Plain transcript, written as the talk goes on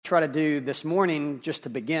try to do this morning, just to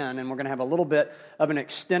begin, and we're going to have a little bit of an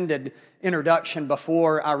extended introduction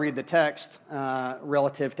before I read the text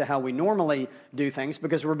relative to how we normally do things,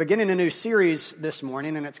 because we're beginning a new series this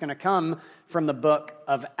morning, and it's going to come from the book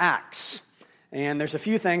of Acts. And there's a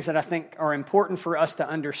few things that I think are important for us to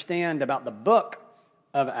understand about the book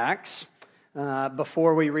of Acts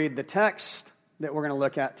before we read the text that we're going to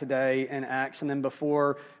look at today in Acts, and then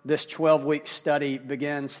before this 12-week study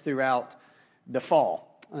begins throughout the fall.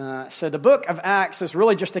 So the book of Acts is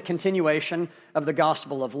really just a continuation of the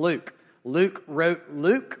Gospel of Luke. Luke wrote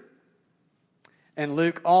Luke, and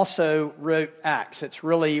Luke also wrote Acts. It's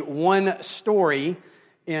really one story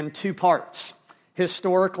in two parts.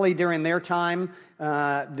 Historically, during their time,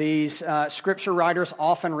 these scripture writers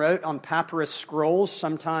often wrote on papyrus scrolls,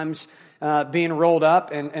 sometimes being rolled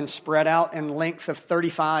up and spread out in length of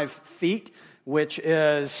 35 feet, which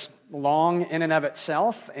is long in and of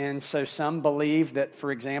itself. And so some believe that, for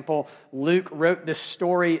example, Luke wrote this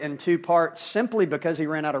story in two parts simply because he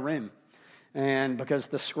ran out of room. And because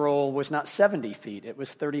the scroll was not 70 feet, it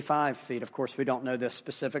was 35 feet. Of course, we don't know this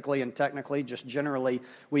specifically and technically, just generally,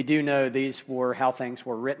 we do know these were how things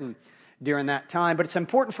were written during that time. But it's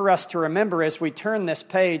important for us to remember as we turn this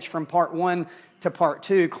page from part 1 to part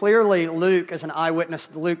 2, clearly Luke is an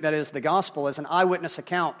eyewitness, Luke, that is the gospel, is an eyewitness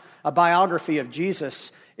account, a biography of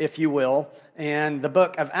Jesus, if you will. And the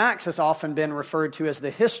book of Acts has often been referred to as the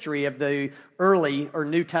history of the early or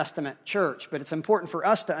New Testament church. But it's important for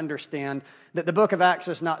us to understand that the book of Acts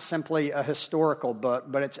is not simply a historical book,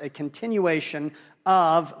 but it's a continuation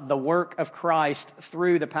of the work of Christ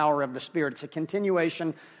through the power of the Spirit. It's a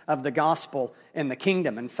continuation of the gospel in the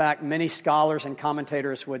kingdom. In fact, many scholars and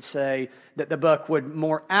commentators would say that the book would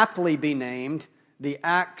more aptly be named the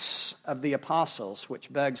Acts of the Apostles,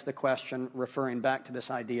 which begs the question, referring back to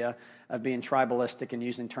this idea of being tribalistic and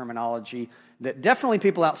using terminology that definitely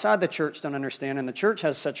people outside the church don't understand, and the church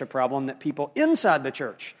has such a problem that people inside the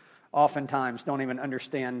church oftentimes don't even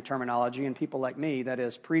understand terminology, and people like me, that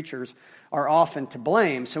is, preachers, are often to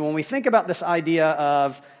blame. So when we think about this idea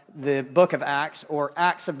of the book of Acts or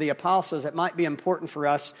Acts of the Apostles, it might be important for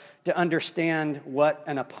us to understand what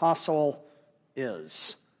an apostle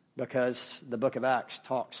is, because the book of Acts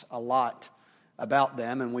talks a lot about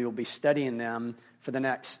them, and we will be studying them for the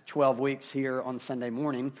next 12 weeks here on Sunday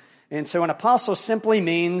morning. And so an apostle simply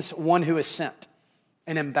means one who is sent.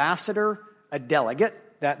 An ambassador, a delegate,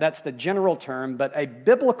 that's the general term, but a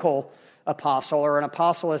biblical apostle, or an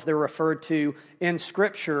apostle as they're referred to in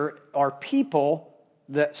Scripture, are people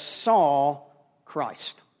that saw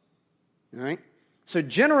Christ. All right? So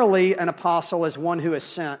generally, an apostle is one who is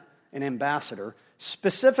sent, an ambassador.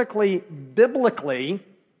 Specifically, biblically,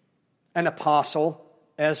 an apostle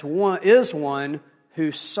is one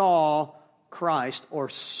who saw Christ or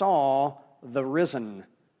saw the risen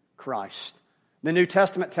Christ. The New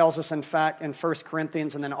Testament tells us, in fact, in 1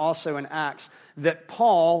 Corinthians and then also in Acts, that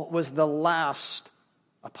Paul was the last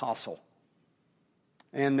apostle.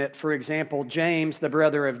 And that, for example, James, the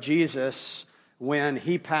brother of Jesus, when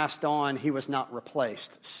he passed on, he was not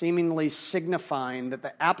replaced, seemingly signifying that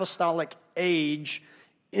the apostolic age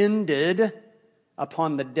ended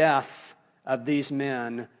upon the death of these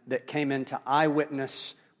men that came into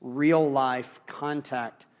eyewitness, real-life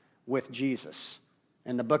contact with Jesus.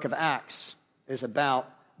 And the book of Acts is about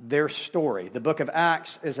their story. The book of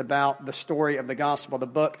Acts is about the story of the gospel. The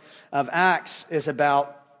book of Acts is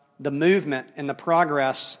about the movement and the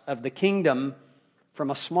progress of the kingdom from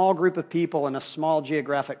a small group of people in a small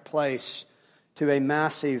geographic place to a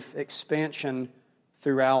massive expansion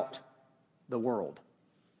throughout the world.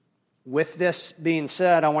 With this being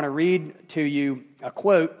said, I want to read to you a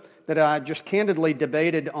quote that I just candidly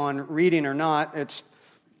debated on reading or not. It's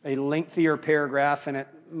a lengthier paragraph, and it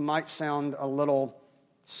might sound a little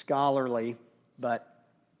scholarly, but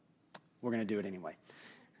we're going to do it anyway.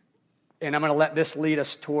 And I'm going to let this lead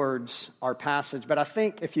us towards our passage. But I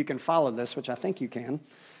think if you can follow this, which I think you can,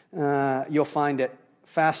 you'll find it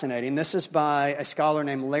fascinating. This is by a scholar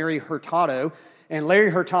named Larry Hurtado. And Larry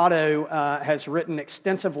Hurtado has written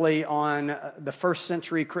extensively on the first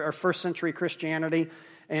century Christianity.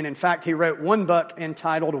 And in fact, he wrote one book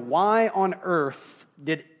entitled, "Why on Earth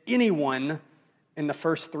Did Anyone in the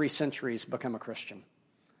First 3 Centuries Become a Christian?"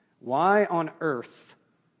 Why on earth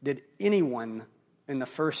did anyone in the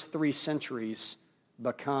first 3 centuries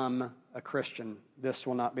become a Christian? This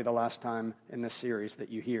will not be the last time in this series that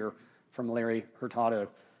you hear from Larry Hurtado.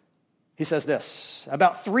 He says this: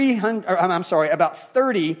 about 30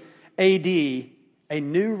 A.D., a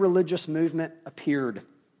new religious movement appeared,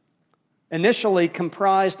 initially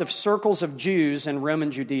comprised of circles of Jews in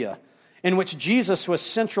Roman Judea. in which Jesus was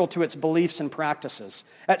central to its beliefs and practices.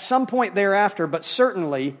 At some point thereafter, but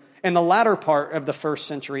certainly in the latter part of the first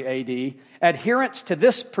century AD, adherents to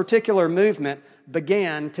this particular movement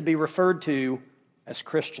began to be referred to as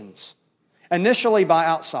Christians, initially by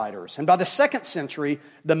outsiders. And by the second century,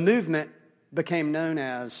 the movement became known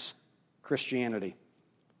as Christianity.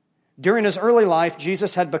 During his early life,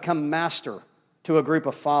 Jesus had become master to a group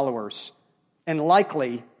of followers, and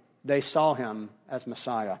likely they saw him as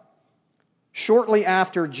Messiah. Shortly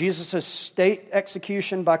after Jesus' state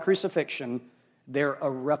execution by crucifixion, there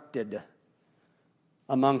erupted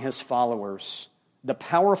among his followers the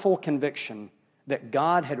powerful conviction that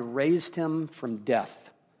God had raised him from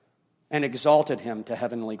death and exalted him to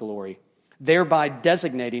heavenly glory, thereby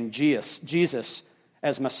designating Jesus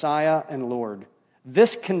as Messiah and Lord.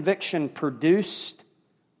 This conviction produced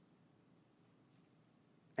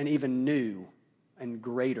an even new and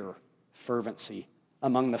greater fervency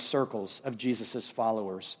among the circles of Jesus'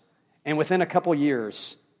 followers. And within a couple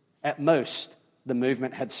years, at most, the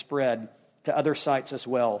movement had spread to other sites as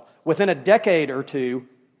well. Within a decade or two,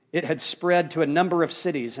 it had spread to a number of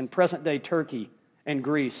cities in present-day Turkey and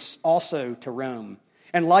Greece, also to Rome,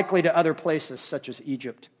 and likely to other places such as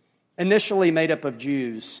Egypt. Initially made up of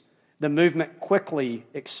Jews, the movement quickly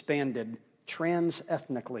expanded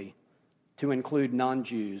trans-ethnically to include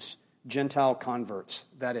non-Jews, Gentile converts,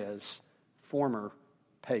 that is, former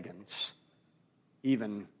pagans,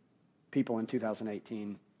 even people in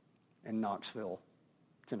 2018 in Knoxville,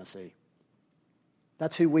 Tennessee.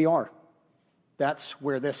 That's who we are. That's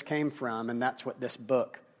where this came from, and that's what this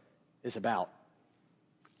book is about.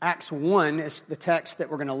 Acts 1 is the text that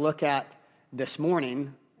we're going to look at this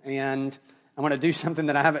morning, and I want to do something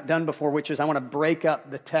that I haven't done before, which is I want to break up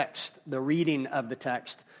the text, the reading of the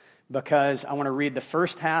text, because I want to read the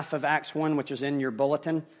first half of Acts 1, which is in your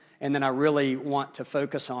bulletin, and then I really want to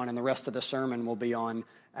focus on, and the rest of the sermon will be on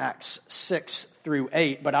Acts 6 through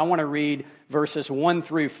 8. But I want to read verses 1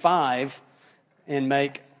 through 5 and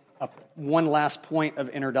make one last point of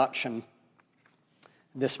introduction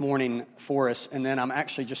this morning for us. And then I'm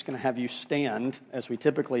actually just going to have you stand, as we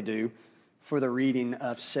typically do, for the reading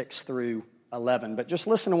of 6 through 11. But just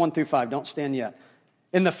listen to 1 through 5. Don't stand yet.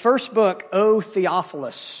 In the first book, O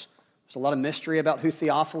Theophilus, there's a lot of mystery about who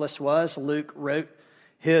Theophilus was. Luke wrote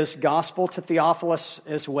his gospel to Theophilus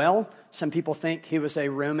as well. Some people think he was a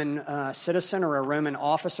Roman citizen or a Roman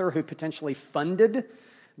officer who potentially funded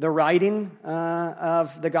the writing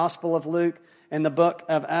of the Gospel of Luke and the book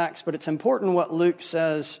of Acts. But it's important what Luke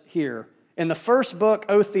says here. In the first book,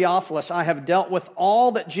 O Theophilus, I have dealt with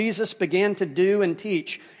all that Jesus began to do and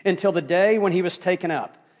teach until the day when he was taken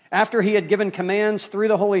up, after he had given commands through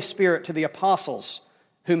the Holy Spirit to the apostles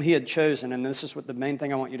whom he had chosen. And this is what the main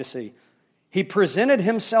thing I want you to see. He presented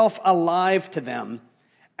himself alive to them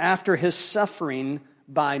after his suffering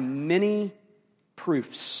by many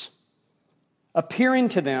proofs, appearing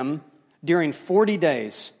to them during 40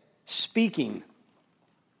 days, speaking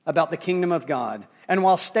about the kingdom of God. And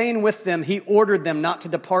while staying with them, he ordered them not to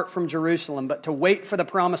depart from Jerusalem, but to wait for the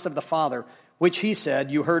promise of the Father, which he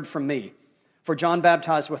said, you heard from me. For John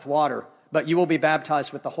baptized with water, but you will be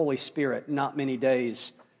baptized with the Holy Spirit not many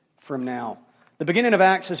days from now. The beginning of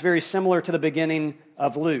Acts is very similar to the beginning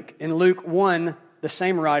of Luke. In Luke 1, the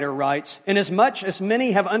same writer writes, inasmuch as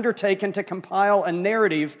many have undertaken to compile a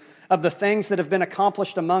narrative of the things that have been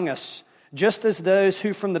accomplished among us, just as those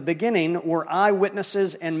who from the beginning were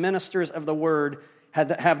eyewitnesses and ministers of the word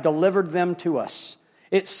have delivered them to us.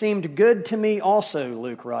 It seemed good to me also,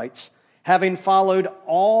 Luke writes, having followed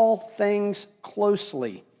all things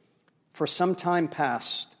closely for some time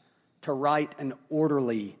past, to write an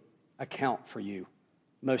orderly account for you,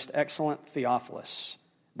 most excellent Theophilus,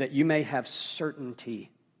 that you may have certainty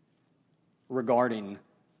regarding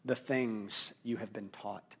the things you have been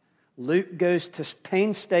taught. Luke goes to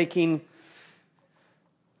painstaking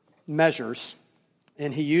measures,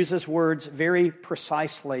 and he uses words very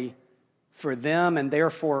precisely for them and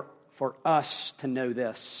therefore for us to know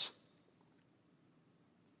this.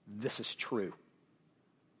 This is true.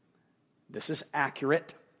 This is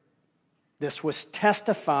accurate. This was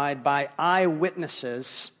testified by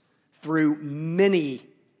eyewitnesses through many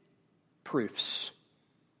proofs.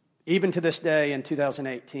 Even to this day in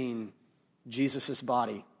 2018, Jesus'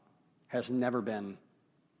 body has never been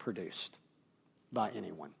produced by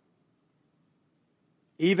anyone.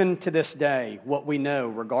 Even to this day, what we know,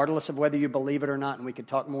 regardless of whether you believe it or not, and we could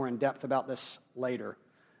talk more in depth about this later,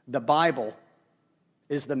 the Bible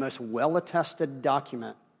is the most well-attested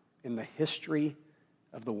document in the history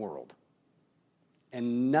of the world.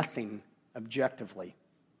 And nothing objectively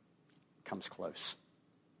comes close.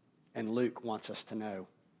 And Luke wants us to know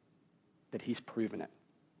that he's proven it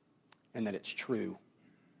and that it's true.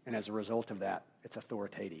 And as a result of that, it's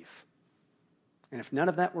authoritative. And if none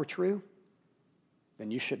of that were true,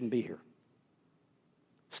 then you shouldn't be here.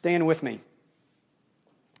 Stand with me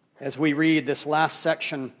as we read this last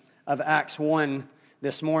section of Acts 1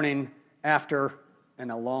 this morning after an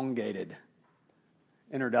elongated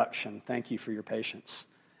introduction. Thank you for your patience.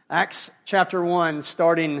 Acts chapter 1,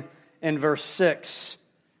 starting in verse 6.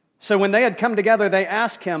 So when they had come together, they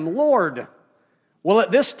asked him, Lord, will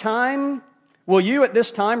you at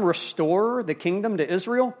this time restore the kingdom to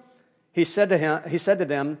Israel? He said to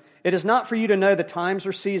them, it is not for you to know the times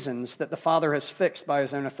or seasons that the Father has fixed by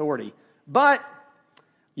his own authority, but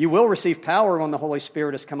you will receive power when the Holy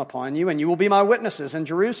Spirit has come upon you, and you will be my witnesses in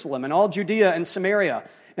Jerusalem and all Judea and Samaria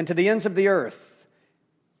and to the ends of the earth.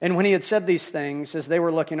 And when he had said these things, as they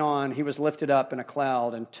were looking on, he was lifted up in a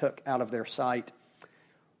cloud and took out of their sight.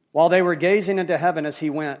 While they were gazing into heaven as he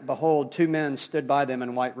went, behold, 2 men stood by them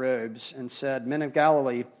in white robes and said, Men of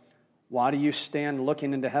Galilee, why do you stand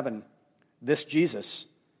looking into heaven? This Jesus,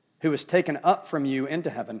 who was taken up from you into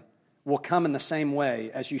heaven, will come in the same way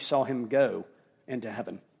as you saw him go into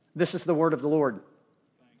heaven. This is the word of the Lord.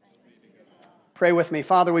 Pray with me.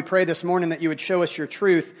 Father, we pray this morning that you would show us your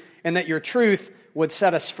truth and that your truth would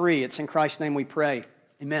set us free. It's in Christ's name we pray.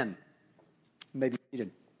 Amen. You may be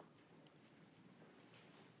seated.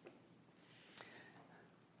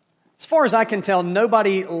 As far as I can tell,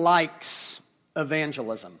 nobody likes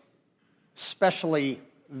evangelism, especially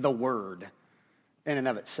the word in and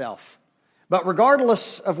of itself. But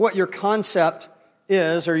regardless of what your concept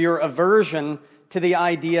is or your aversion to the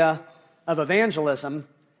idea of evangelism,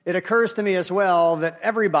 it occurs to me as well that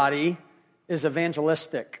everybody is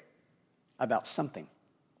evangelistic about something.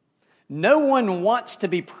 No one wants to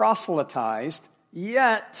be proselytized,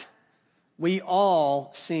 yet we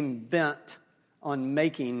all seem bent on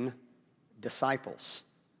making disciples,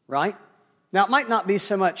 right? Now, it might not be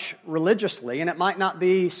so much religiously, and it might not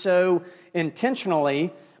be so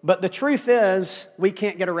intentionally, but the truth is, we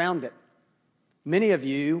can't get around it. Many of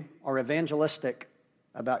you are evangelistic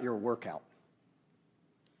about your workout.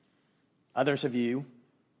 Others of you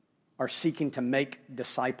are seeking to make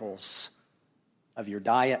disciples of your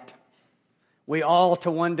diet. We all,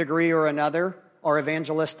 to one degree or another, are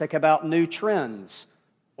evangelistic about new trends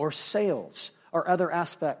or sales or other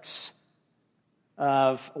aspects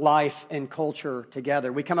of life and culture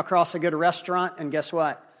together. We come across a good restaurant, and guess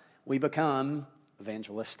what? We become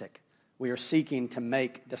evangelistic. We are seeking to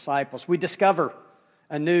make disciples. We discover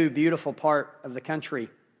a new, beautiful part of the country,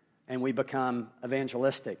 and we become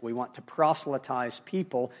evangelistic. We want to proselytize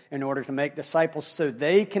people in order to make disciples so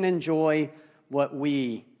they can enjoy what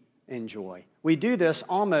we enjoy. We do this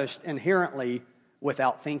almost inherently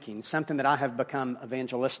without thinking, something that I have become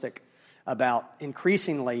evangelistic about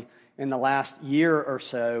increasingly in the last year or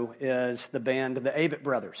so is the band the Avett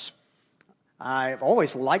Brothers. I've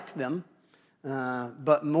always liked them,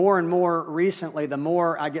 but more and more recently, the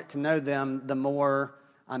more I get to know them, the more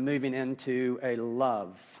I'm moving into a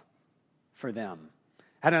love for them.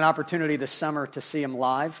 I had an opportunity this summer to see them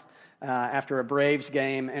live after a Braves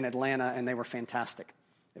game in Atlanta, and they were fantastic.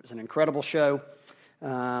 It was an incredible show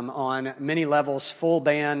on many levels, full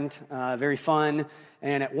band, very fun.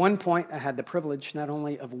 And at one point, I had the privilege not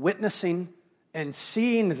only of witnessing and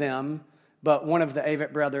seeing them, but one of the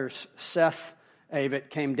Avett brothers, Seth Avett,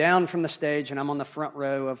 came down from the stage, and I'm on the front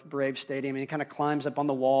row of Braves Stadium, and he kind of climbs up on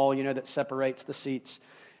the wall, that separates the seats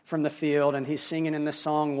from the field, and he's singing in this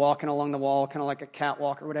song, walking along the wall, kind of like a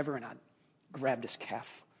catwalk or whatever, and I grabbed his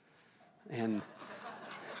calf. And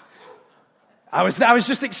I was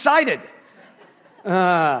just excited.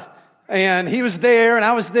 And he was there, and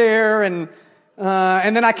I was there, and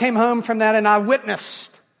then I came home from that, and I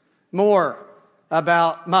witnessed more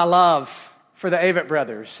about my love for the Avett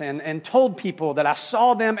brothers and told people that I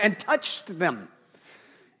saw them and touched them.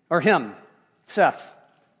 Or him, Seth,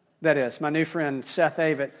 that is, my new friend, Seth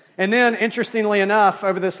Avett. And then, interestingly enough,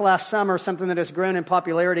 over this last summer, something that has grown in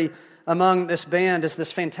popularity among this band is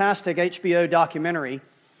this fantastic HBO documentary.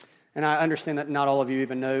 And I understand that not all of you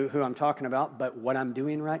even know who I'm talking about, but what I'm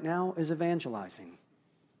doing right now is evangelizing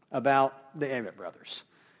about the Avett brothers.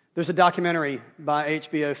 There's a documentary by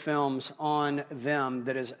HBO Films on them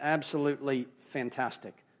that is absolutely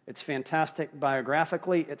fantastic. It's fantastic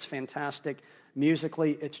biographically. It's fantastic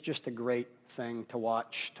musically. It's just a great thing to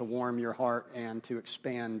watch, to warm your heart, and to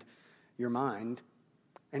expand your mind.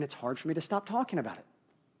 And it's hard for me to stop talking about it.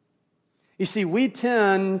 You see, we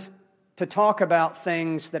tend to talk about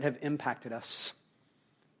things that have impacted us.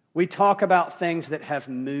 We talk about things that have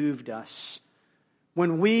moved us.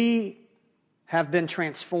 When we have been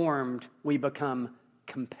transformed, we become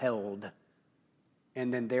compelled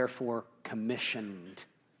and then therefore commissioned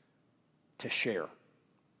to share.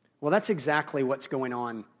 Well, that's exactly what's going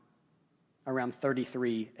on around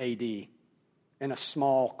 33 AD in a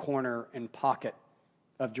small corner and pocket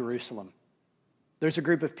of Jerusalem. There's a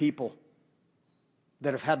group of people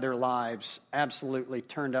that have had their lives absolutely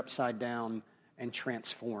turned upside down and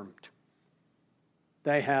transformed.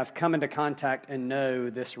 They have come into contact and know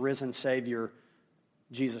this risen Savior,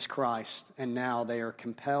 Jesus Christ, and now they are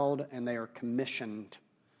compelled and they are commissioned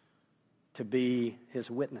to be His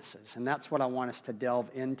witnesses. And that's what I want us to delve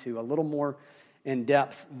into a little more in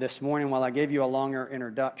depth this morning. While I gave you a longer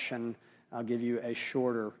introduction, I'll give you a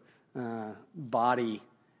shorter body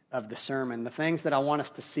of the sermon. The things that I want us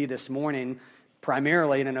to see this morning,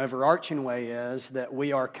 primarily in an overarching way, is that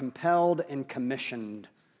we are compelled and commissioned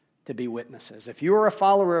to be witnesses. If you are a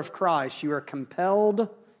follower of Christ, you are compelled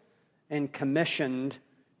and commissioned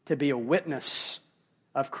to be a witness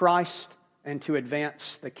of Christ and to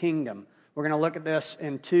advance the kingdom. We're going to look at this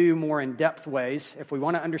in two more in-depth ways. If we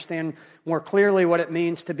want to understand more clearly what it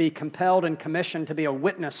means to be compelled and commissioned to be a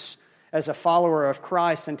witness as a follower of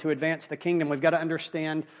Christ and to advance the kingdom, we've got to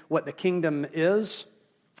understand what the kingdom is,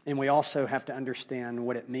 and we also have to understand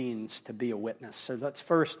what it means to be a witness. So let's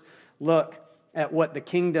first look at what the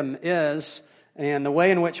kingdom is, and the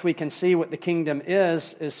way in which we can see what the kingdom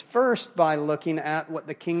is first by looking at what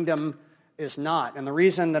the kingdom is not. And the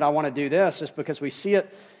reason that I want to do this is because we see it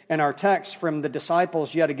in our text from the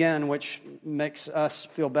disciples yet again, which makes us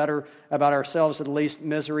feel better about ourselves, at least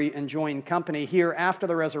misery enjoying company. Here, after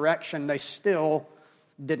the resurrection, they still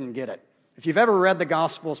didn't get it. If you've ever read the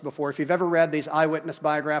Gospels before, if you've ever read these eyewitness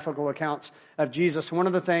biographical accounts of Jesus, one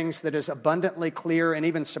of the things that is abundantly clear and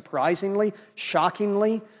even surprisingly,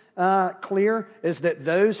 shockingly clear is that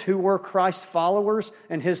those who were Christ followers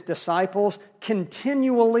and His disciples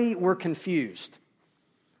continually were confused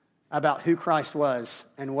about who Christ was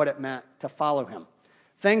and what it meant to follow Him.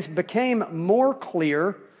 Things became more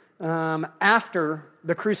clear after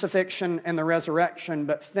the crucifixion and the resurrection,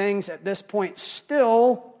 but things at this point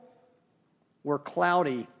still were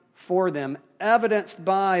cloudy for them, evidenced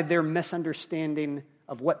by their misunderstanding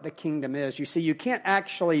of what the kingdom is. You see, you can't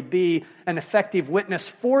actually be an effective witness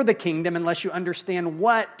for the kingdom unless you understand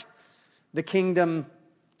what the kingdom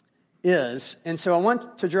is. And so I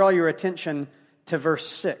want to draw your attention to verse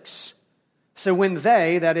 6. So when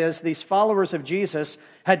they, that is, these followers of Jesus,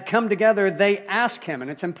 had come together, they asked Him,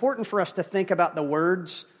 and it's important for us to think about the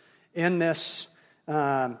words in this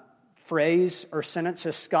phrase or sentence.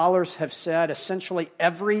 As scholars have said, essentially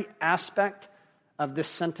every aspect of this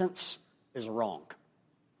sentence is wrong.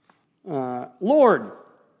 Lord,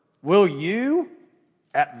 will you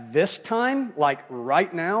at this time, like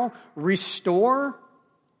right now, restore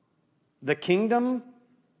the kingdom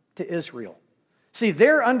to Israel? See,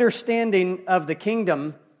 their understanding of the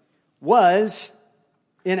kingdom was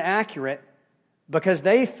inaccurate because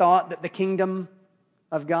they thought that the kingdom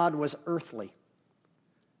of God was earthly.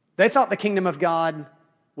 They thought the kingdom of God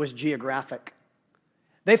was geographic.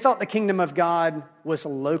 They thought the kingdom of God was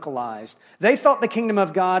localized. They thought the kingdom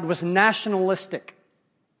of God was nationalistic.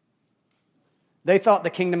 They thought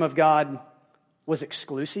the kingdom of God was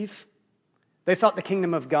exclusive. They thought the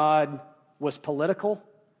kingdom of God was political.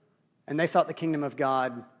 And they thought the kingdom of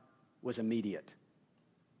God was immediate.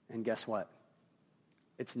 And guess what?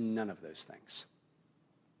 It's none of those things.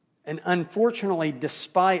 And unfortunately,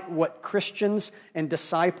 despite what Christians and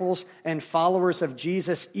disciples and followers of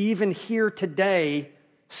Jesus, even here today,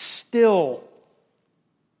 still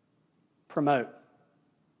promote,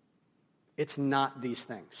 it's not these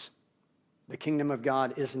things. The kingdom of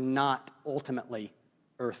God is not ultimately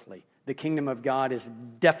earthly. The kingdom of God is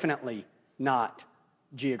definitely not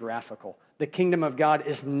geographical. The kingdom of God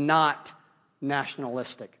is not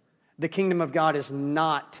nationalistic. The kingdom of God is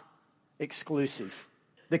not exclusive.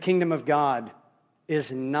 The kingdom of God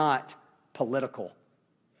is not political.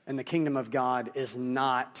 And the kingdom of God is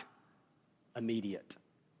not immediate.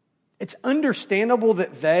 It's understandable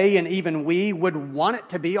that they and even we would want it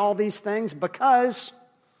to be all these things because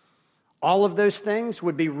all of those things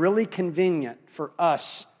would be really convenient for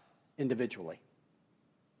us individually.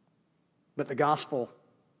 But the gospel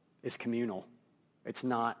is communal. It's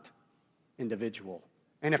not individual.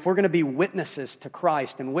 And if we're going to be witnesses to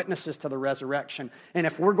Christ and witnesses to the resurrection, and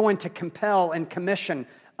if we're going to compel and commission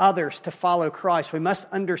others to follow Christ, we must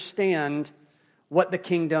understand what the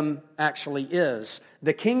kingdom actually is.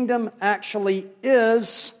 The kingdom actually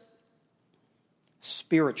is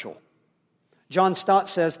spiritual. John Stott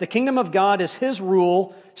says, the kingdom of God is His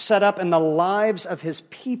rule set up in the lives of His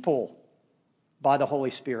people by the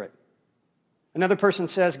Holy Spirit. Another person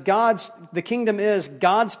says, the kingdom is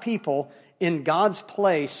God's people in God's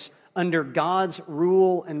place, under God's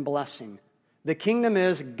rule and blessing. The kingdom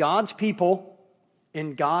is God's people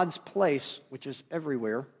in God's place, which is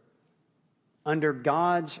everywhere, under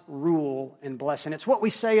God's rule and blessing. It's what we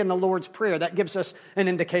say in the Lord's Prayer. That gives us an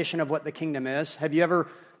indication of what the kingdom is. Have you ever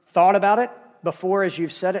thought about it before as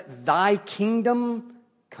you've said it? Thy kingdom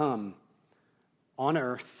come on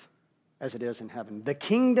earth as it is in heaven. The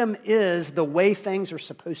kingdom is the way things are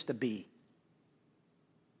supposed to be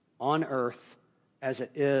on earth as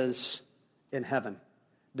it is in heaven.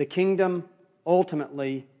 The kingdom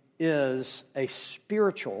ultimately is a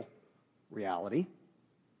spiritual reality.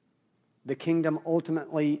 The kingdom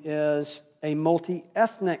ultimately is a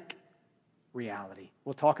multi-ethnic reality.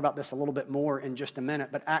 We'll talk about this a little bit more in just a minute,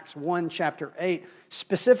 but Acts 1, chapter 8,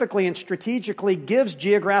 specifically and strategically gives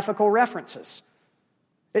geographical references.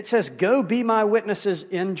 It says, go be my witnesses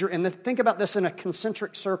in Jerusalem. And think about this in a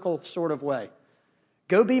concentric circle sort of way.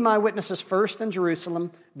 Go be my witnesses first in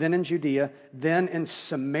Jerusalem, then in Judea, then in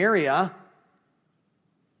Samaria,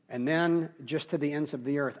 and then just to the ends of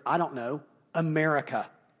the earth. I don't know, America.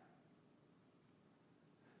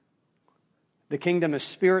 The kingdom is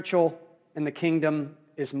spiritual, and the kingdom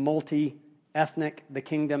is multi-ethnic. The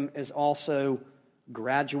kingdom is also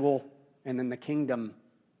gradual, and then the kingdom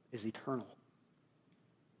is eternal.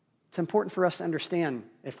 It's important for us to understand,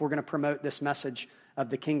 if we're going to promote this message of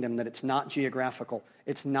the kingdom, that it's not geographical,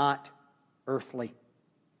 it's not earthly,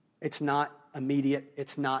 it's not immediate,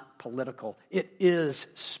 it's not political. It is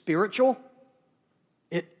spiritual,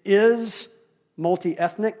 it is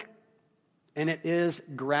multi-ethnic, and it is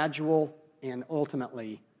gradual and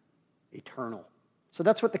ultimately eternal. So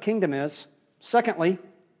that's what the kingdom is. Secondly,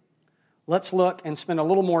 let's look and spend a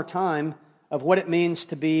little more time of what it means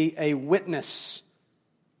to be a witness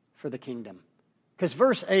for the kingdom. Because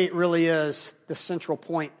verse 8 really is the central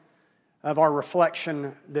point of our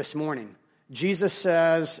reflection this morning. Jesus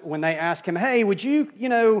says, when they ask him, hey, would you,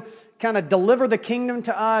 kind of deliver the kingdom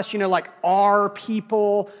to us, like our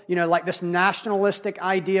people, like this nationalistic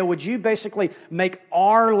idea, would you basically make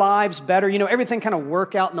our lives better? Everything kind of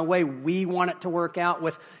work out in the way we want it to work out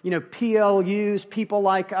with, PLUs, people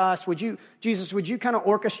like us. Jesus, would you kind of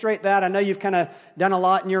orchestrate that? I know you've kind of done a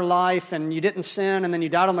lot in your life and you didn't sin and then you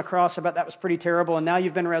died on the cross. I bet that was pretty terrible and now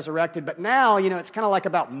you've been resurrected. But now, it's kind of like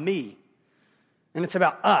about me. And it's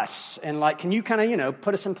about us. And can you kind of,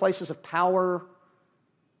 put us in places of power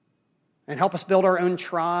and help us build our own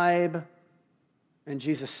tribe? And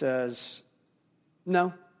Jesus says,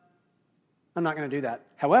 no, I'm not going to do that.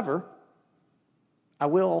 However, I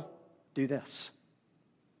will do this.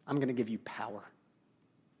 I'm going to give you power.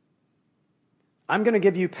 I'm going to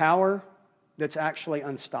give you power that's actually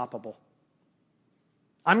unstoppable.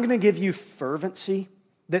 I'm going to give you fervency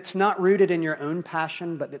that's not rooted in your own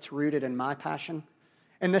passion, but that's rooted in my passion.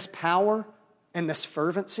 And this power and this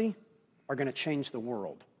fervency are going to change the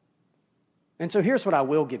world. And so here's what I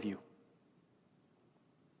will give you.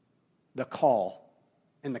 The call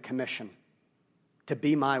and the commission to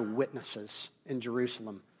be my witnesses in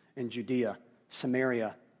Jerusalem, in Judea,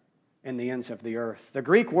 Samaria, and the ends of the earth. The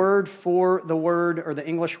Greek word for the word, or the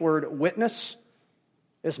English word witness,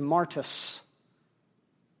 is martus,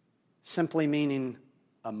 simply meaning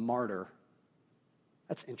a martyr.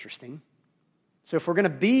 That's interesting. So if we're going to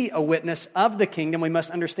be a witness of the kingdom, we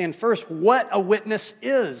must understand first what a witness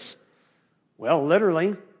is. Well,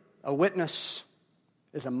 literally, a witness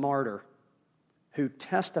is a martyr who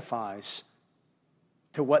testifies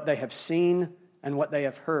to what they have seen and what they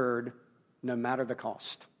have heard, no matter the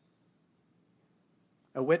cost.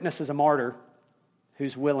 A witness is a martyr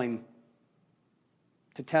who's willing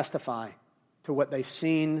to testify to what they've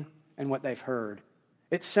seen and what they've heard.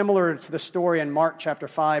 It's similar to the story in Mark chapter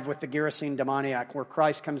 5 with the Gerasene demoniac, where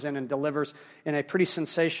Christ comes in and delivers in a pretty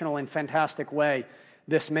sensational and fantastic way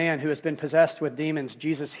this man who has been possessed with demons.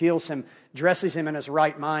 Jesus heals him, dresses him in his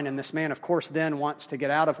right mind, and this man, of course, then wants to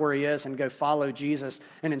get out of where he is and go follow Jesus.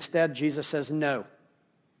 And instead, Jesus says, no,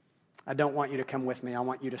 I don't want you to come with me. I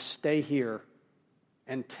want you to stay here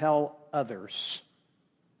and tell others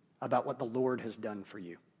about what the Lord has done for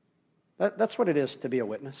you. That's what it is to be a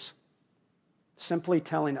witness. Simply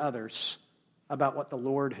telling others about what the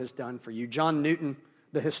Lord has done for you. John Newton,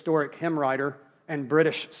 the historic hymn writer and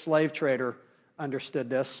British slave trader, understood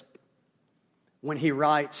this when he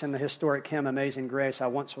writes in the historic hymn, Amazing Grace, I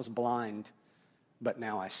once was blind, but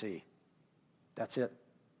now I see. That's it.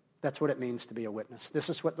 That's what it means to be a witness. This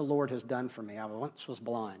is what the Lord has done for me. I once was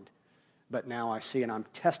blind, but now I see, and I'm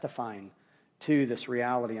testifying to this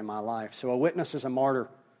reality in my life. So a witness is a martyr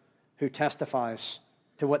who testifies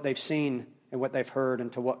to what they've seen and what they've heard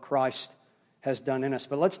and to what Christ has done in us.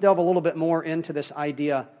 But let's delve a little bit more into this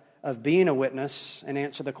idea of being a witness and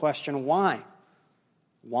answer the question, why?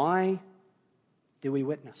 Why do we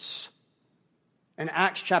witness? In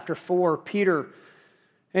Acts chapter 4, Peter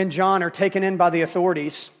and John are taken in by the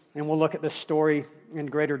authorities, and we'll look at this story in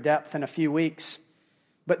greater depth in a few weeks.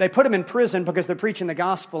 But they put them in prison because they're preaching the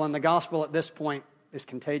gospel, and the gospel at this point is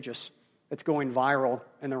contagious. It's going viral,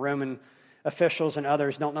 and the Roman officials and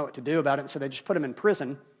others don't know what to do about it, and so they just put them in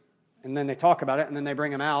prison, and then they talk about it, and then they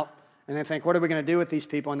bring them out, and they think, what are we going to do with these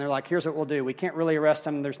people? And they're like, here's what we'll do. We can't really arrest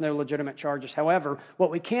them. There's no legitimate charges. However,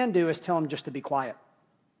 what we can do is tell them just to be quiet.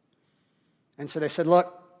 And so they said,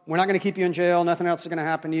 look, we're not going to keep you in jail. Nothing else is going to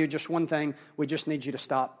happen to you. Just one thing. We just need you to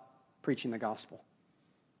stop preaching the gospel.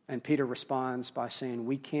 And Peter responds by saying,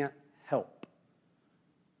 we can't help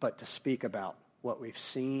but to speak about what we've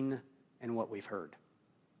seen and what we've heard.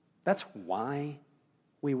 That's why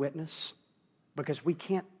we witness, because we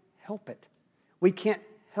can't help it. We can't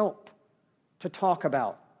help to talk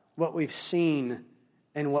about what we've seen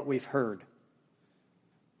and what we've heard.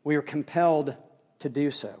 We are compelled to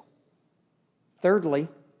do so. Thirdly,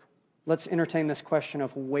 let's entertain this question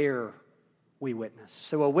of where we witness.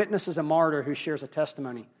 So a witness is a martyr who shares a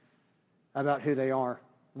testimony about who they are.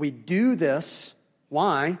 We do this,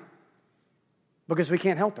 why? Because we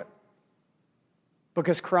can't help it.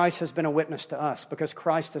 Because Christ has been a witness to us. Because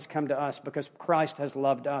Christ has come to us. Because Christ has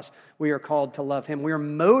loved us. We are called to love Him. We are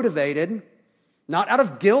motivated, not out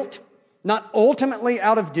of guilt, not ultimately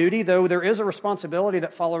out of duty, though there is a responsibility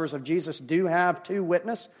that followers of Jesus do have to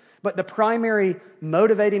witness. But the primary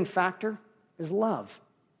motivating factor is love.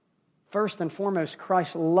 First and foremost,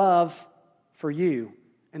 Christ's love for you.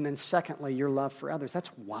 And then secondly, your love for others. That's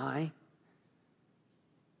why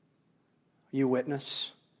you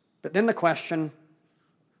witness. But then the question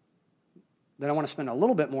that I want to spend a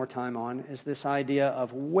little bit more time on is this idea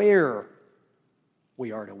of where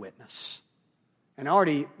we are to witness. And I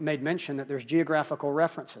already made mention that there's geographical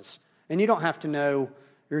references. And you don't have to know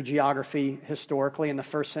your geography historically in the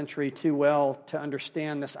first century too well to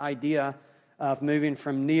understand this idea of moving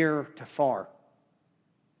from near to far.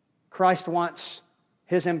 Christ wants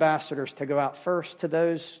His ambassadors to go out first to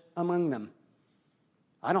those among them.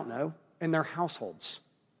 I don't know, in their households,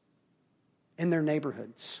 in their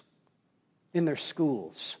neighborhoods, in their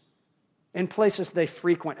schools, in places they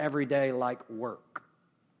frequent every day like work.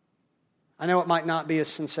 I know it might not be as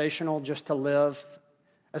sensational just to live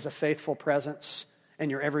as a faithful presence in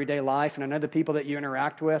your everyday life, and I know the people that you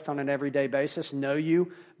interact with on an everyday basis know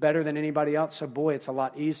you better than anybody else, so boy, it's a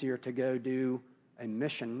lot easier to go do a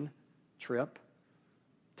mission trip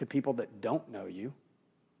to people that don't know you,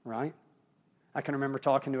 right? I can remember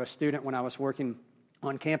talking to a student when I was working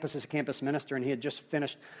on campus as a campus minister, and he had just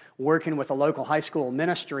finished working with a local high school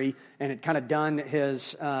ministry and had kind of done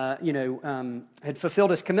his, had fulfilled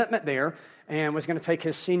his commitment there and was going to take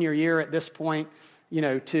his senior year at this point,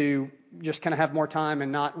 to just kind of have more time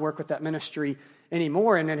and not work with that ministry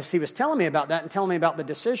anymore. And then as he was telling me about that and telling me about the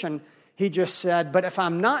decision, he just said, but if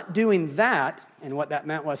I'm not doing that, and what that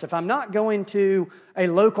meant was, if I'm not going to a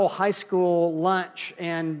local high school lunch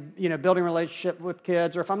and, building a relationship with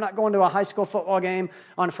kids, or if I'm not going to a high school football game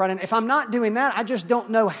on Friday, if I'm not doing that, I just don't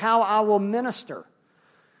know how I will minister.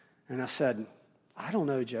 And I said, I don't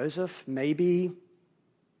know, Joseph, maybe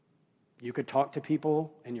you could talk to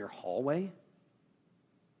people in your hallway,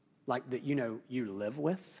 like that you live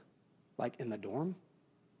with, like in the dorm.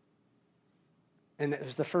 And it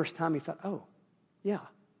was the first time he thought, oh, yeah,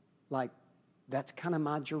 like that's kind of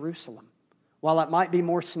my Jerusalem. While it might be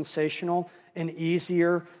more sensational and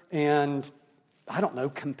easier and, I don't know,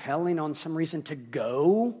 compelling on some reason to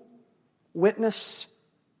go witness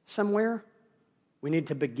somewhere, we need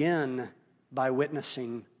to begin by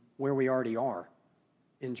witnessing where we already are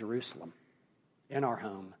in Jerusalem, in our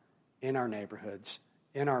home, in our neighborhoods,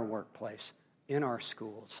 in our workplace, in our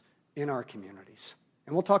schools, in our communities.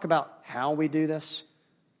 And we'll talk about how we do this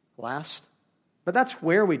last. But that's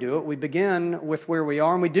where we do it. We begin with where we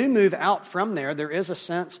are, and we do move out from there. There is a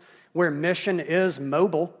sense where mission is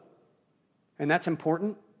mobile, and that's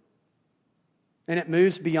important. And it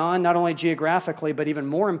moves beyond not only geographically, but even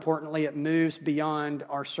more importantly, it moves beyond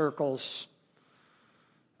our circles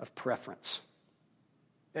of preference.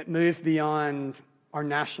 It moves beyond our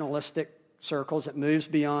nationalistic circles. It moves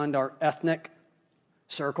beyond our ethnic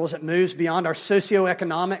circles. It moves beyond our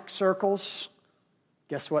socioeconomic circles.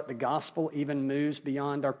 Guess what? The gospel even moves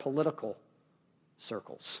beyond our political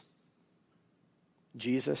circles.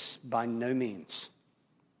 Jesus, by no means,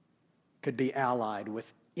 could be allied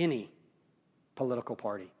with any political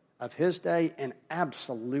party of his day and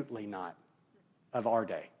absolutely not of our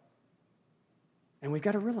day. And we've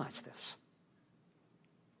got to realize this.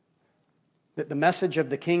 that the message of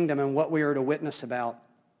the kingdom and what we are to witness about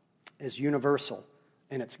is universal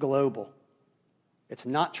and it's global. It's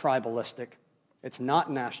not tribalistic. It's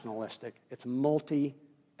not nationalistic. It's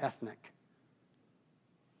multi-ethnic.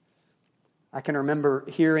 I can remember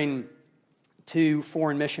hearing two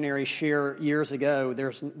foreign missionaries share years ago.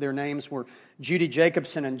 Their names were Judy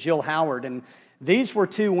Jacobson and Jill Howard. And these were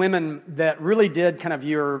two women that really did kind of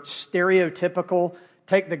your stereotypical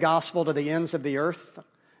take the gospel to the ends of the earth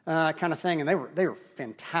kind of thing. And they were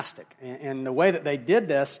fantastic. And the way that they did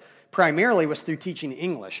this primarily was through teaching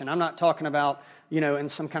English. And I'm not talking about, in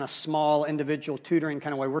some kind of small individual tutoring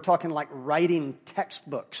kind of way. We're talking like writing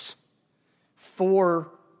textbooks for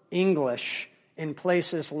English in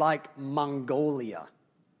places like Mongolia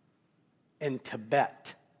and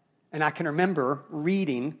Tibet. And I can remember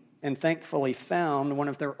reading and thankfully found one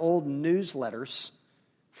of their old newsletters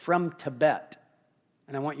from Tibet.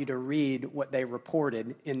 And I want you to read what they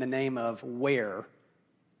reported in the name of where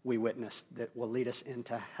we witness that will lead us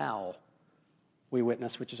into how we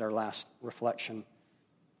witness, which is our last reflection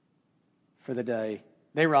for the day.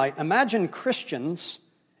 They write, imagine Christians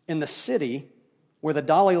in the city where the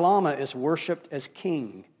Dalai Lama is worshipped as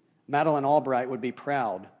king. Madeleine Albright would be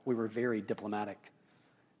proud. We were very diplomatic.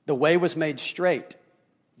 The way was made straight.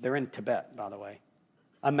 They're in Tibet, by the way.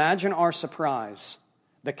 Imagine our surprise.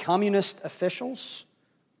 The communist officials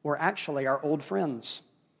were actually our old friends.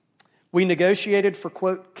 We negotiated for,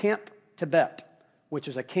 quote, Camp Tibet, which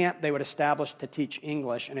is a camp they would establish to teach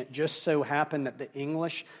English, and it just so happened that the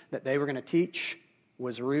English that they were going to teach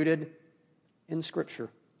was rooted in Scripture.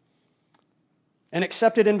 And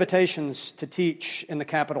accepted invitations to teach in the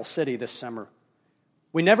capital city this summer.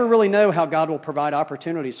 We never really know how God will provide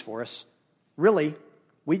opportunities for us. Really,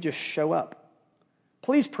 we just show up.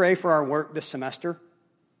 Please pray for our work this semester.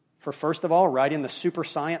 For first of all, writing the super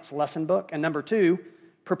science lesson book. And number two,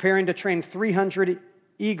 preparing to train 300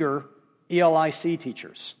 eager ELIC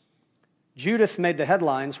teachers. Judith made the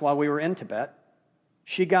headlines while we were in Tibet.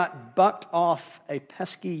 She got bucked off a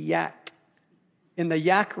pesky yak in the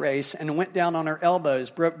yak race and went down on her elbows,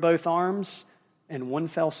 broke both arms in one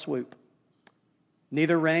fell swoop.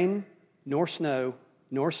 Neither rain, nor snow,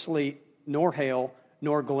 nor sleet, nor hail,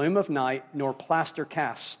 nor gloom of night, nor plaster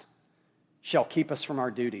cast shall keep us from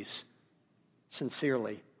our duties.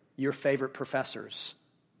 Sincerely, your favorite professors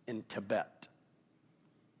in Tibet.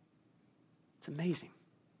 It's amazing.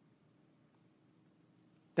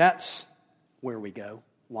 That's where we go.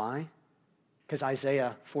 Why? Because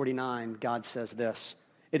Isaiah 49, God says this,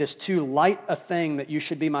 it is too light a thing that you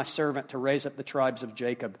should be my servant to raise up the tribes of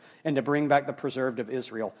Jacob and to bring back the preserved of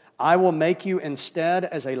Israel. I will make you instead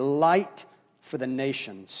as a light for the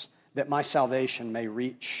nations, that my salvation may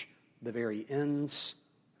reach the very ends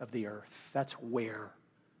of the earth. That's where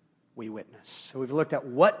we witness. So we've looked at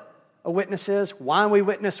what a witness is, why we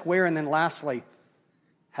witness, where, and then lastly,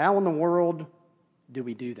 how in the world do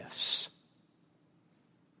we do this?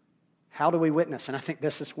 How do we witness? And I think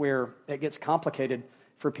this is where it gets complicated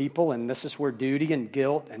for people, and this is where duty and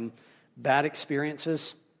guilt and bad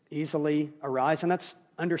experiences easily arise, and that's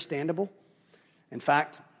understandable. In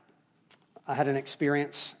fact, I had an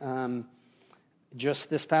experience just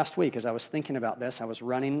this past week as I was thinking about this. I was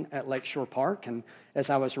running at Lakeshore Park, and as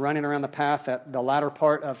I was running around the path at the latter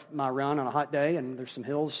part of my run on a hot day, and there's some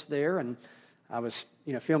hills there, and I was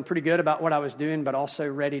feeling pretty good about what I was doing, but also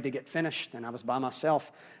ready to get finished, and I was by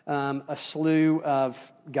myself. A slew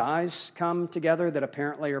of guys come together that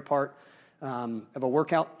apparently are part of a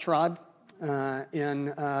workout tribe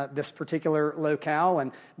in this particular locale,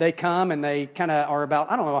 and they come and they kind of are about,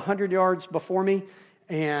 100 yards before me,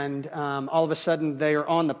 and all of a sudden they are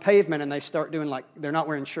on the pavement and they start doing they're not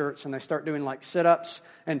wearing shirts, and they start doing sit-ups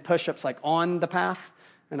and push-ups on the path,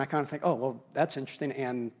 and I kind of think, oh, well, that's interesting,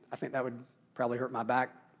 and I think that would probably hurt my back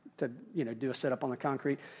to do a sit-up on the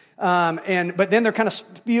concrete. But then they're kind of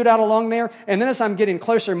spewed out along there, and then as I'm getting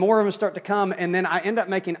closer, more of them start to come, and then I end up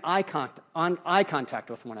making eye contact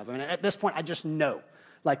with one of them. And at this point, I just know.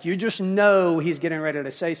 You just know he's getting ready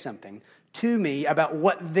to say something to me about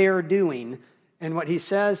what they're doing, and what he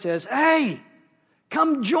says is, hey,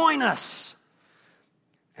 come join us.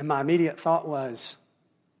 And my immediate thought was,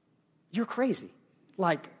 you're crazy.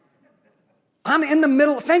 I'm in the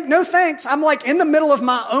middle, no thanks. I'm in the middle of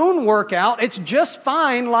my own workout. It's just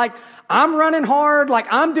fine. I'm running hard.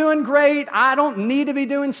 I'm doing great. I don't need to be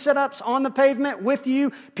doing sit-ups on the pavement with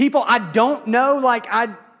you. People I don't know.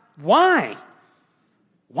 Why?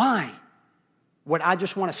 Why would I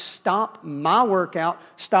just want to stop my workout,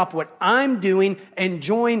 stop what I'm doing, and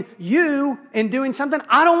join you in doing something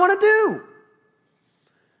I don't want to do?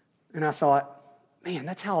 And I thought, man,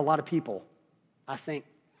 that's how a lot of people, I think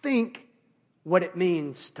what it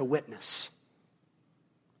means to witness.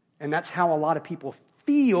 And that's how a lot of people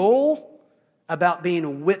feel about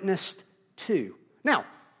being witnessed to. Now,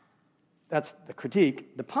 that's the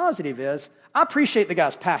critique. The positive is, I appreciate the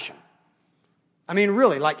guy's passion. I mean,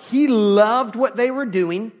 really, like he loved what they were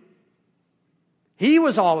doing. He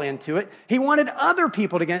was all into it. He wanted other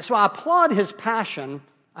people to get it. So I applaud his passion.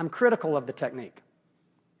 I'm critical of the technique.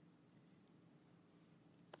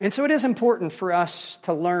 And so it is important for us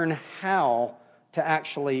to learn how to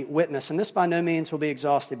actually witness. And this by no means will be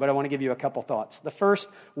exhaustive, but I want to give you a couple thoughts. The first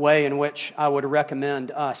way in which I would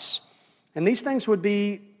recommend us, and these things would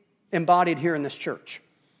be embodied here in this church.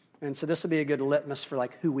 And so this will be a good litmus for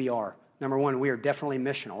like who we are. Number one, we are definitely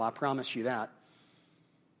missional. I promise you that.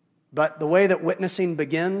 But the way that witnessing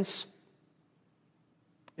begins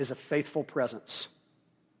is a faithful presence.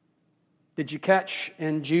 Did you catch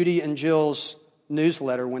in Judy and Jill's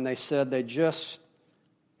newsletter when they said they just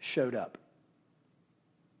showed up?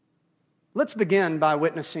 Let's begin by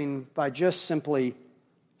witnessing by just simply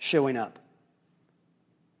showing up.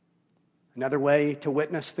 Another way to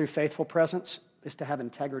witness through faithful presence is to have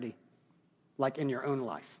integrity, like in your own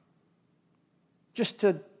life. Just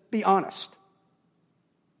to be honest,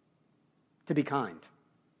 to be kind,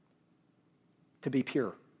 to be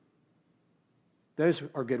pure. Those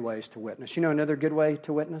are good ways to witness. You know, another good way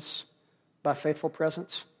to witness by faithful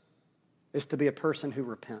presence is to be a person who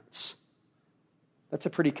repents. That's a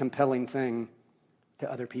pretty compelling thing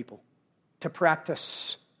to other people. To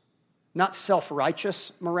practice not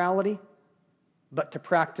self-righteous morality, but to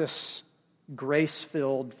practice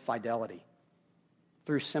grace-filled fidelity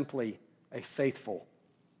through simply a faithful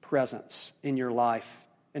presence in your life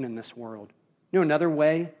and in this world. You know another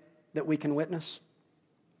way that we can witness?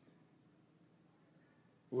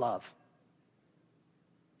 Love.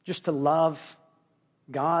 Just to love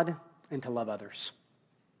God and to love others.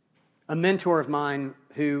 A mentor of mine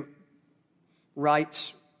who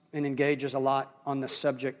writes and engages a lot on this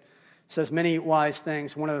subject says many wise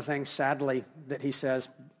things. One of the things, sadly, that he says,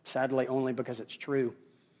 sadly only because it's true,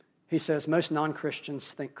 he says most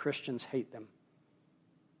non-Christians think Christians hate them.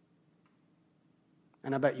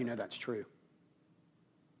 And I bet you know that's true.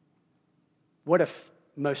 What if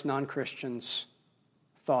most non-Christians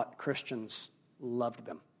thought Christians loved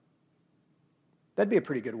them? That'd be a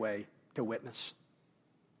pretty good way to witness.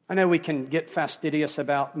 I know we can get fastidious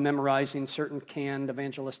about memorizing certain canned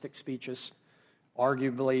evangelistic speeches.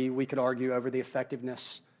 Arguably, we could argue over the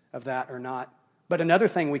effectiveness of that or not. But another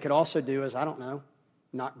thing we could also do is, I don't know,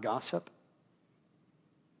 not gossip.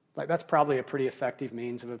 Like that's probably a pretty effective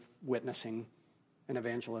means of witnessing and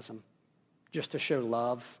evangelism, just to show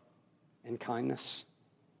love and kindness.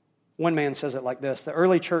 One man says it like this: the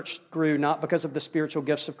early church grew not because of the spiritual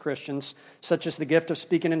gifts of Christians, such as the gift of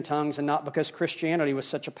speaking in tongues, and not because Christianity was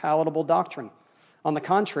such a palatable doctrine. On the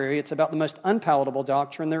contrary, it's about the most unpalatable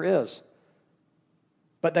doctrine there is.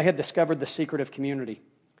 But they had discovered the secret of community.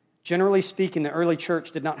 Generally speaking, the early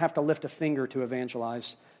church did not have to lift a finger to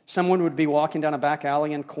evangelize. Someone would be walking down a back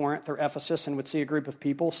alley in Corinth or Ephesus and would see a group of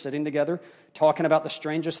people sitting together, talking about the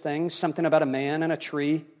strangest things, something about a man and a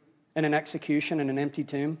tree and an execution and an empty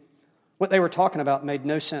tomb. What they were talking about made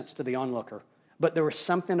no sense to the onlooker, but there was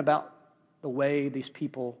something about the way these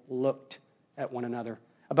people looked at one another,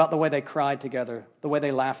 about the way they cried together, the way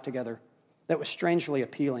they laughed together, that was strangely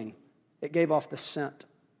appealing. It gave off the scent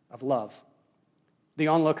of love. The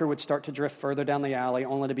onlooker would start to drift further down the alley,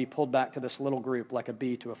 only to be pulled back to this little group like a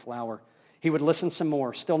bee to a flower. He would listen some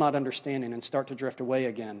more, still not understanding, and start to drift away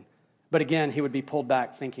again. But again, he would be pulled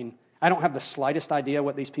back thinking, I don't have the slightest idea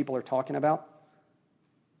what these people are talking about,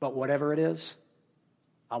 but whatever it is,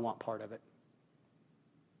 I want part of it.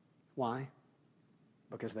 Why?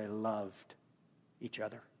 Because they loved each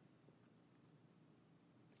other.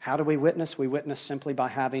 How do we witness? We witness simply by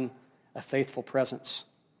having a faithful presence.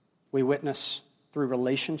 We witness through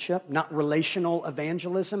relationship, not relational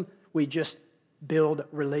evangelism. We just build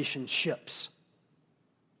relationships.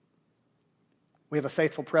 We have a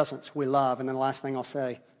faithful presence. We love. And then the last thing I'll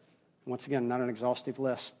say, once again, not an exhaustive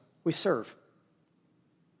list, we serve.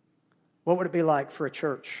 What would it be like for a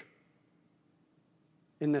church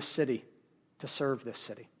in this city to serve this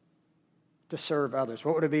city, to serve others?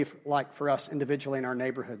 What would it be like for us individually in our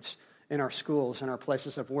neighborhoods, in our schools, in our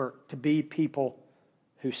places of work, to be people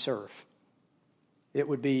who serve? It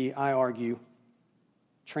would be, I argue,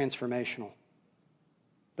 transformational.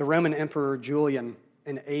 The Roman Emperor Julian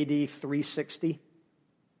in AD 360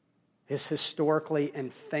 is historically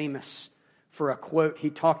and famous for a quote he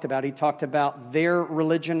talked about. He talked about their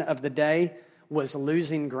religion of the day was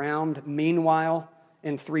losing ground. Meanwhile,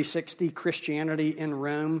 in 360, Christianity in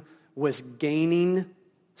Rome was gaining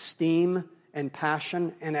steam and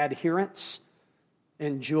passion and adherence.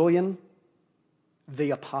 And Julian,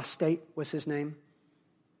 the apostate was his name,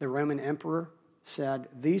 the Roman emperor, said,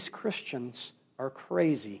 these Christians are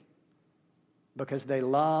crazy because they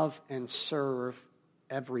love and serve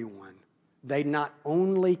everyone. They not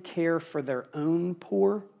only care for their own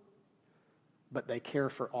poor, but they care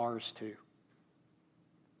for ours too.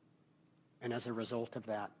 And as a result of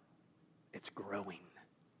that, it's growing.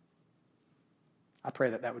 I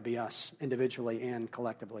pray that that would be us individually and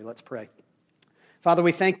collectively. Let's pray. Father,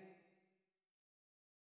 we thank